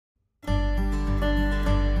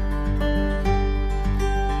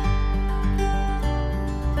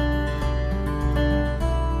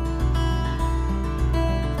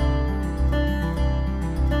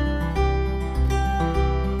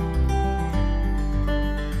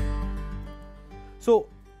So,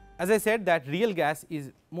 as I said that real gas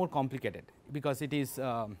is more complicated because it is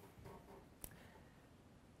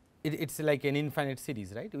it's like an infinite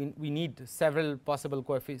series, right. We need several possible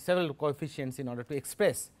coefficients in order to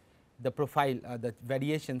express the profile the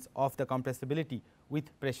variations of the compressibility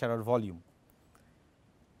with pressure or volume.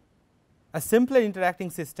 A simpler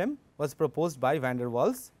interacting system was proposed by van der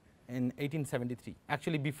Waals in 1873,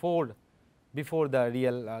 actually before the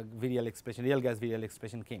real gas virial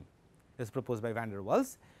expression came. It was proposed by van der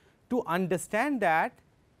Waals to understand that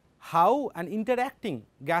how an interacting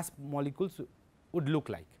gas molecules would look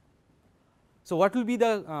like. So, what will be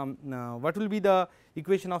the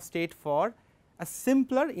equation of state for a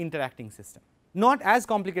simpler interacting system, not as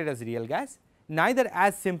complicated as real gas, neither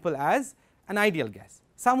as simple as an ideal gas,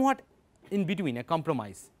 somewhat in between, a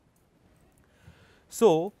compromise.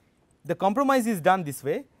 So, the compromise is done this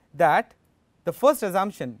way, that the first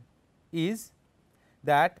assumption is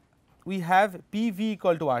that we have P v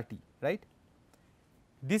equal to R T, right.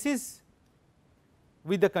 This is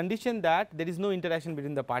with the condition that there is no interaction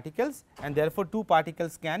between the particles, and therefore, two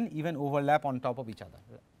particles can even overlap on top of each other.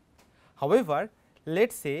 However, let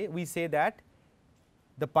us say we say that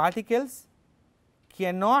the particles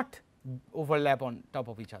cannot overlap on top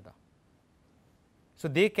of each other. So,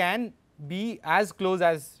 they can be as close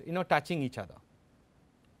as touching each other.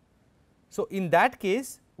 So, in that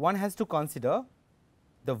case one has to consider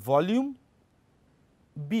the volume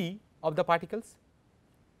B of the particles.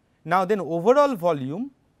 Now, then overall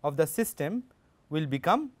volume of the system will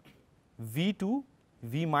become V 2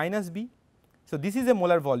 V minus B. So, this is a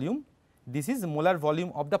molar volume, this is molar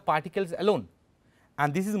volume of the particles alone,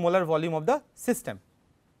 and this is molar volume of the system.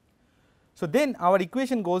 So, then our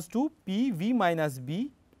equation goes to P V minus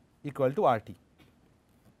B equal to R T.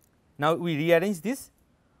 Now, we rearrange this,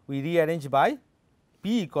 we rearrange by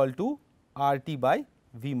P equal to R T by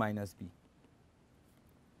V minus B.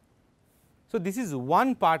 So, this is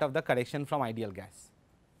one part of the correction from ideal gas,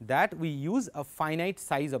 that we use a finite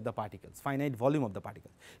size of the particles, finite volume of the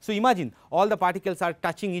particles. So, imagine all the particles are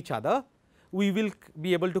touching each other, we will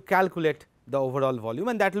be able to calculate the overall volume,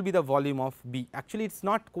 and that will be the volume of B. Actually, it is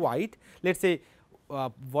not quite, let us say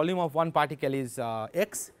volume of one particle is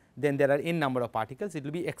x, then there are n number of particles, it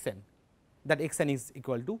will be x n, that x n is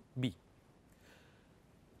equal to B.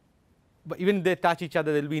 But even they touch each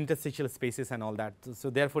other, there will be interstitial spaces and all that.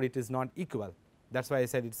 So, therefore, it is not equal, that is why I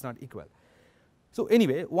said it is not equal. So,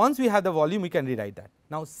 anyway, once we have the volume, we can rewrite that.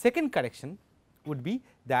 Now, second correction would be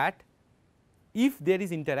that if there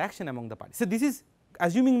is interaction among the particles. So, this is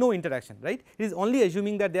assuming no interaction, right. It is only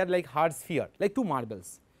assuming that they are like hard sphere, like two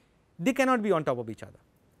marbles, they cannot be on top of each other.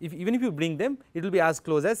 Even if you bring them, it will be as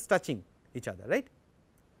close as touching each other, right.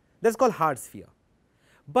 That is called hard sphere.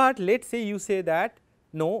 But let us say you say that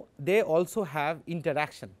no, they also have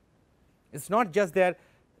interaction, it is not just their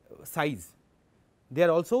size, they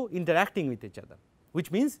are also interacting with each other,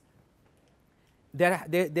 which means they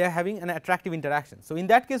are having an attractive interaction. So, in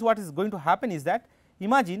that case what is going to happen is that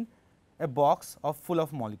imagine a box full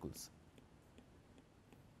of molecules.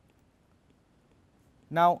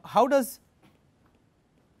 Now, how does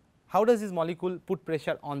this molecule put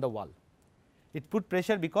pressure on the wall? It put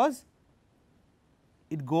pressure because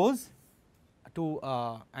it goes to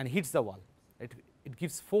and hits the wall, it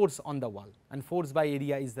gives force on the wall, and force by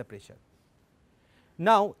area is the pressure.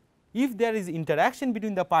 Now, if there is interaction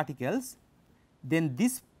between the particles, then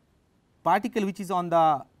this particle which is on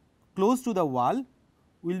the close to the wall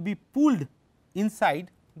will be pulled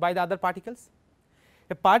inside by the other particles.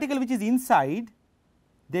 A particle which is inside,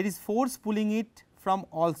 there is force pulling it from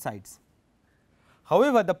all sides.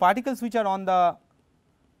 However, the particles which are on the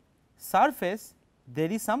surface, there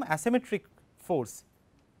is some asymmetric force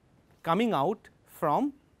coming out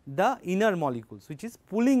from the inner molecules, which is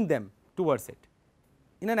pulling them towards it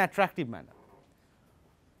in an attractive manner.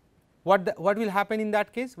 What will happen in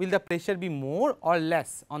that case? Will the pressure be more or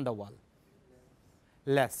less on the wall?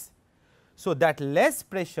 Less. So, that less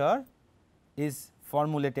pressure is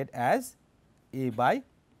formulated as A by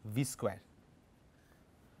V square.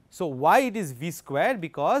 So, why it is V square?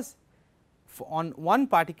 Because on one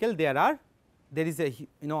particle there is a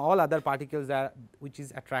all other particles are which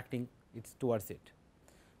is attracting it towards it.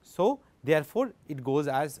 So, therefore, it goes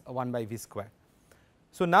as 1 by V square.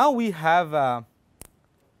 So, now we have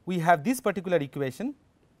this particular equation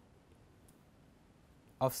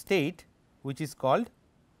of state which is called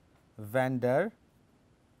van der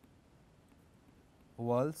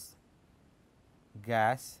Waals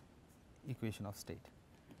gas equation of state.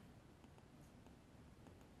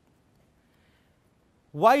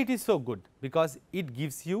 Why it is so good? Because it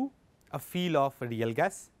gives you a feel of real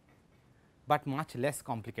gas, but much less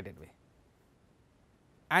complicated way.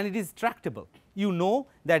 and it is tractable. You know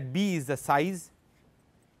that B is the size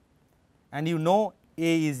and you know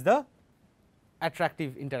A is the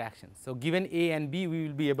attractive interaction. So, given A and B, we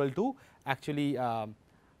will be able to actually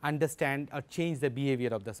understand or change the behavior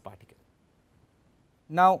of this particle.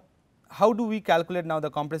 Now, how do we calculate now the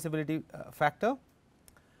compressibility factor?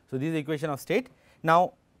 So, this is the equation of state.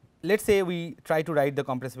 Now, let us say we try to write the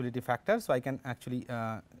compressibility factor. So, I can actually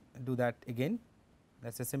do that again,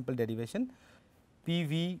 that is a simple derivation. P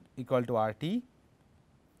v equal to R t.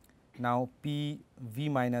 Now, P v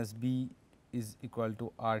minus B is equal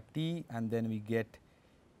to R t, and then we get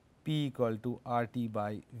P equal to R t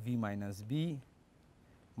by V minus B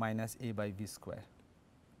minus A by V square.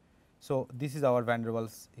 So, this is our van der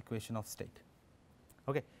Waals equation of state,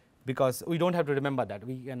 okay, because we do not have to remember that,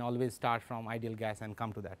 we can always start from ideal gas and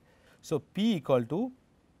come to that. So, P equal to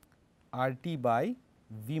R t by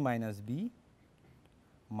V minus B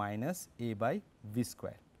minus A by V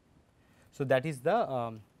square. So, that is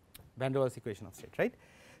the van der Waals equation of state, right.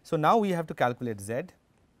 So, now we have to calculate Z,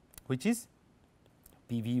 which is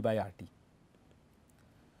P v by R t.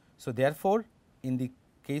 So, therefore, in the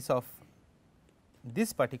case of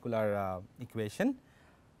this particular equation,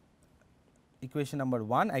 equation number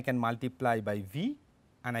 1 I can multiply by V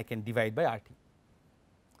and I can divide by R t.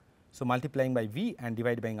 So, multiplying by V and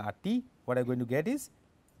dividing by R t, what I am going to get is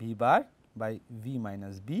B bar by V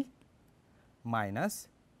minus B minus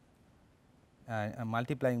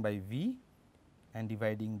multiplying by V and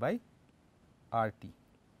dividing by R t.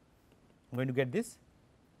 I am going to get this.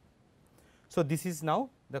 So, this is now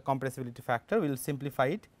the compressibility factor. We will simplify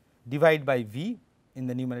it, divide by V in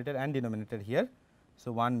the numerator and denominator here.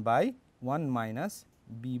 So, 1 by 1 minus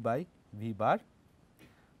B by V bar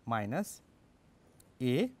minus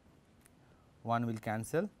A, 1 will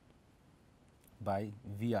cancel by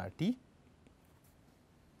V R t.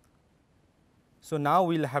 So, now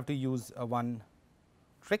we will have to use one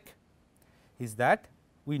trick, is that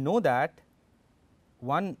we know that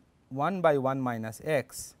 1 by 1 minus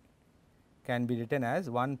x can be written as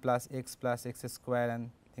 1 plus x square and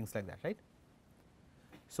things like that, right.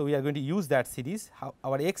 So, we are going to use that series. How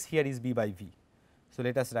our x here is B by V. So,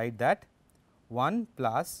 let us write that 1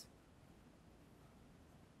 plus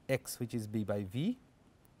x, which is B by V,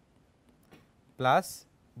 plus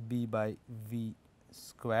B by V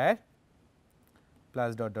square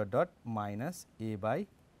plus dot dot dot minus A by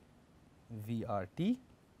V R t,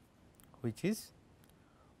 which is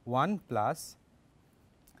 1 plus,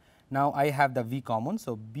 now I have the V common.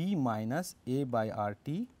 So, B minus A by R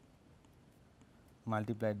t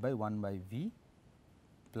multiplied by 1 by V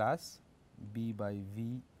plus B by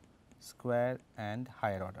V square and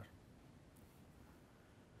higher order.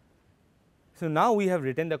 So, now we have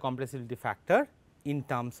written the compressibility factor in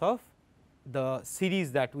terms of the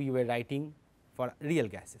series that we were writing for real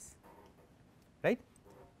gases, right.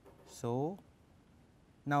 So,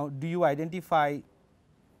 now do you identify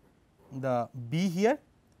the B here?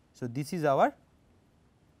 So, this is our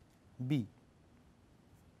B,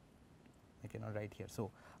 I cannot write here.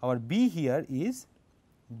 So, our B here is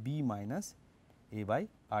B minus A by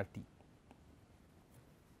R t,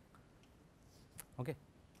 okay.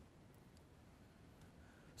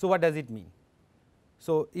 So, what does it mean?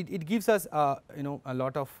 So, it gives us a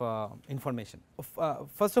lot of information.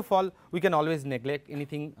 First of all, we can always neglect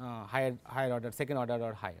anything higher order, second order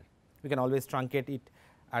or higher. We can always truncate it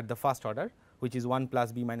at the first order, which is 1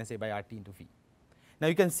 plus B minus A by R t into V. Now,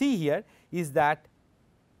 you can see here is that,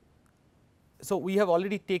 so we have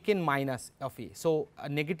already taken minus of A. So, a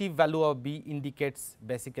negative value of B indicates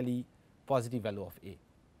basically positive value of A,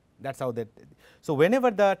 that is how that. So, whenever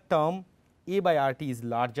the term A by R t is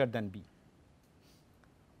larger than B,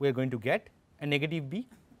 we are going to get a negative B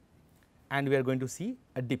and we are going to see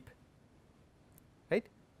a dip, right.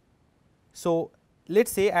 So, let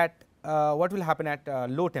us say at what will happen at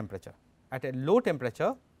low temperature. At a low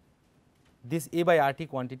temperature, this A by R t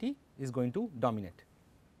quantity is going to dominate,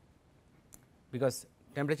 because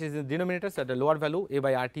temperature is in the denominator. So, at a lower value A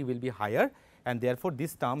by R t will be higher, and therefore,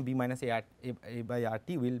 this term B minus A by R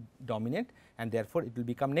t will dominate, and therefore, it will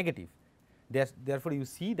become negative. Therefore, you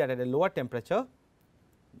see that at a lower temperature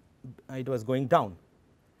it was going down,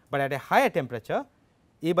 but at a higher temperature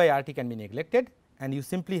A by R t can be neglected and you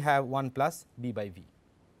simply have 1 plus B by V,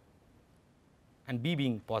 and B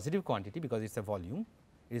being positive quantity because it is a volume,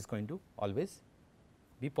 it is going to always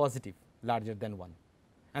be positive, larger than 1,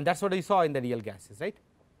 and that is what we saw in the real gases, right.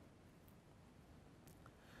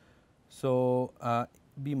 So,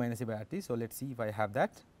 B minus A by R t. So, let us see if I have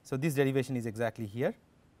that. So, this derivation is exactly here,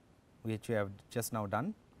 which we have just now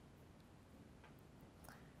done.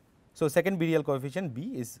 So, second BDL coefficient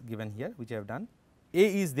B is given here, which I have done.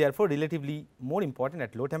 A is therefore relatively more important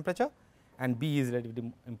at low temperature and B is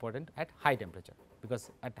relatively important at high temperature, because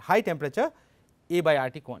at high temperature A by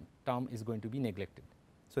RT term is going to be neglected.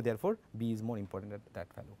 So, therefore, B is more important at that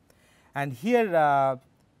value. And here,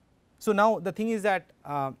 so now the thing is that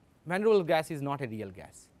van der Waals gas is not a real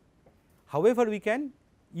gas. However, we can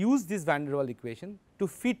use this van der Waals equation to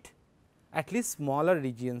fit at least smaller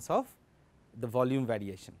regions of the volume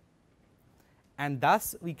variation, and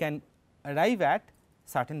thus we can arrive at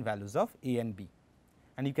certain values of A and B,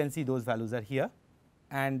 and you can see those values are here.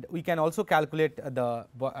 And we can also calculate the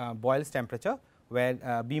Boyle's temperature,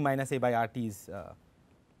 where B minus A by RT is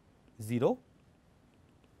 0.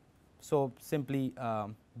 So, simply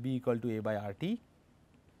B equal to A by RT,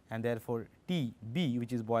 and therefore, T B,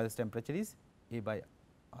 which is Boyle's temperature, is A by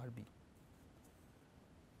RB.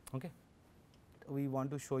 Okay. We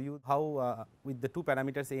want to show you how with the two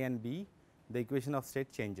parameters A and B the equation of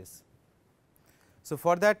state changes. So,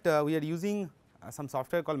 for that we are using some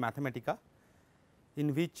software called Mathematica,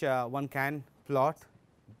 in which one can plot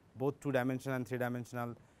both 2-dimensional and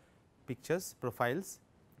 3-dimensional pictures profiles,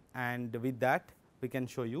 and with that we can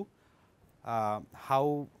show you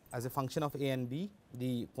how as a function of A and B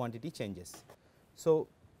the quantity changes. So,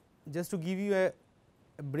 just to give you a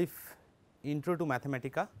brief intro to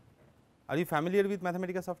Mathematica. Are you familiar with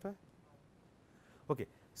Mathematica software? Okay.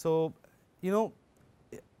 So,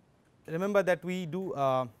 remember that we do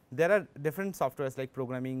there are different softwares like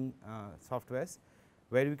programming softwares,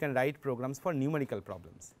 where we can write programs for numerical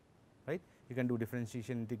problems, right. You can do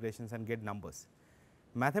differentiation, integrations and get numbers.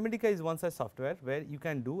 Mathematica is one such software where you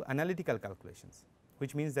can do analytical calculations,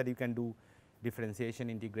 which means that you can do differentiation,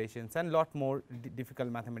 integrations and lot more difficult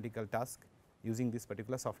mathematical tasks using this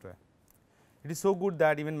particular software. It is so good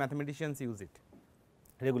that even mathematicians use it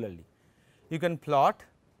regularly. You can plot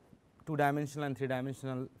 2-dimensional and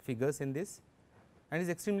 3-dimensional figures in this, and is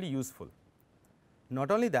extremely useful.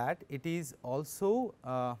 Not only that, it is also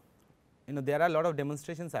there are a lot of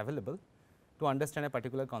demonstrations available to understand a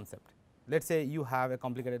particular concept. Let us say you have a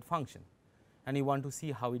complicated function and you want to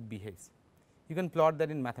see how it behaves. You can plot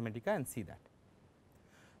that in Mathematica and see that.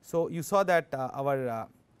 So, you saw that our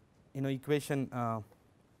equation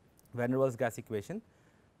van der Waals gas equation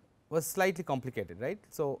was slightly complicated, right.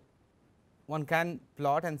 So, one can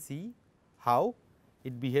plot and see how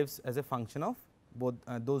it behaves as a function of both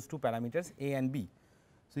those two parameters A and B.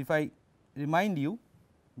 So, if I remind you,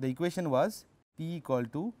 the equation was P equal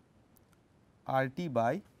to RT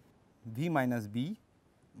by V minus B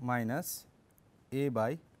minus A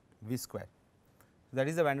by V square. That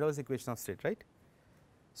is the van der Waals equation of state, right.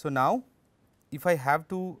 So, now if I have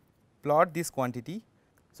to plot this quantity,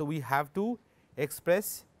 so we have to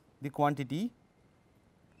express the quantity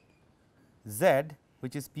Z,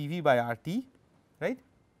 which is PV by RT, right.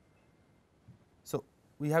 So,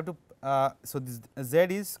 we have to so this Z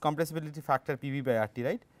is compressibility factor PV by RT,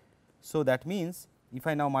 right. So, that means if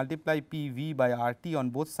I now multiply PV by RT on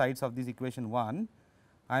both sides of this equation 1,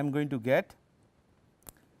 I am going to get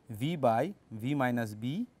V by V minus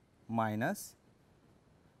B minus,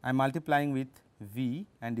 I am multiplying with V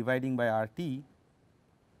and dividing by RT.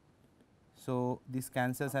 So, this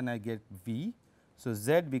cancels and I get V. So,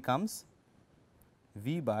 Z becomes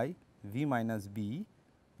V by V minus B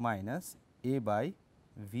minus A by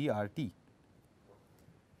V RT.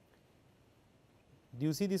 Do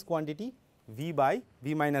you see this quantity V by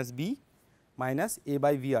V minus B minus A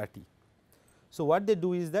by V RT? So, what they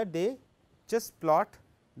do is that they just plot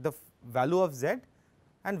the value of Z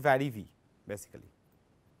and vary V basically.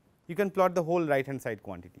 You can plot the whole right hand side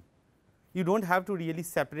quantity, you do not have to really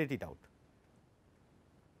separate it out,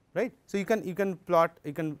 right. So, you can plot,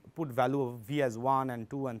 you can put value of V as 1 and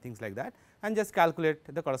 2 and things like that, and just calculate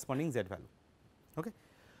the corresponding Z value. Okay.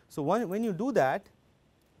 So, when you do that,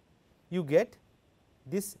 you get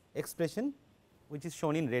this expression which is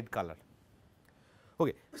shown in red color.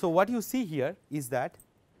 Okay. So, what you see here is that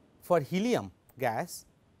for helium gas,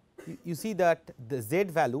 you see that the Z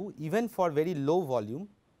value even for very low volume,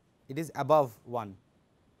 it is above 1,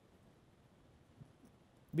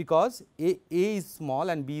 because A is small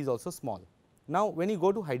and B is also small. Now, when you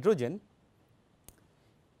go to hydrogen,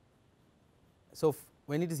 so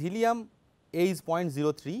when it is helium, A is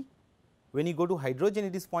 0.03, when you go to hydrogen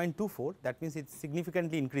it is 0.24, that means it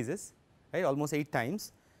significantly increases, right, almost 8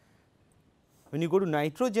 times. When you go to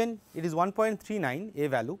nitrogen, it is 1.39 A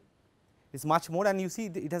value, is much more, and you see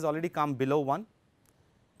it has already come below 1.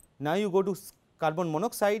 Now, you go to carbon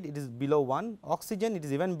monoxide, it is below 1, oxygen it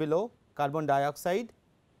is even below, carbon dioxide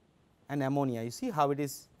and ammonia, you see how it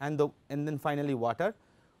is, and then finally water,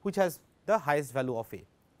 which has the highest value of A.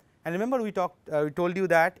 And remember we told you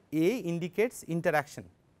that A indicates interaction,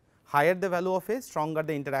 higher the value of A, stronger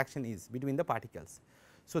the interaction is between the particles.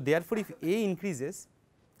 So, therefore, if A increases,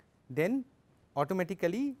 then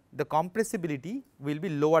automatically the compressibility will be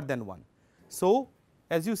lower than 1. So,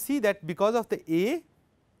 as you see that because of the A,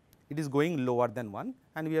 it is going lower than 1,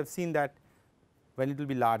 and we have seen that when it will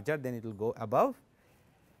be larger, then it will go above.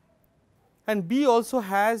 And B also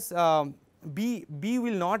has B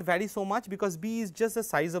will not vary so much, because B is just the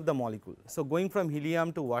size of the molecule. So, going from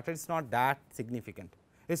helium to water is not that significant.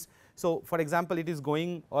 So, for example, it is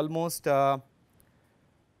going almost 30-40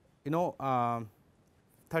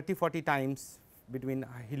 times between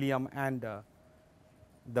helium and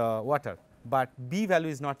the water, but B value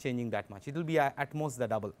is not changing that much, it will be at most the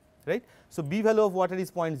double, right. So, B value of water is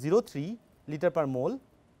 0.03 liter per mole,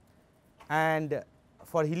 and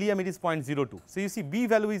for helium it is 0.02. So, you see B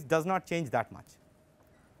value does not change that much,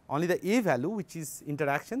 only the A value, which is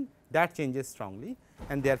interaction, that changes strongly,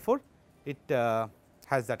 and therefore, it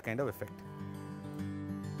has that kind of effect.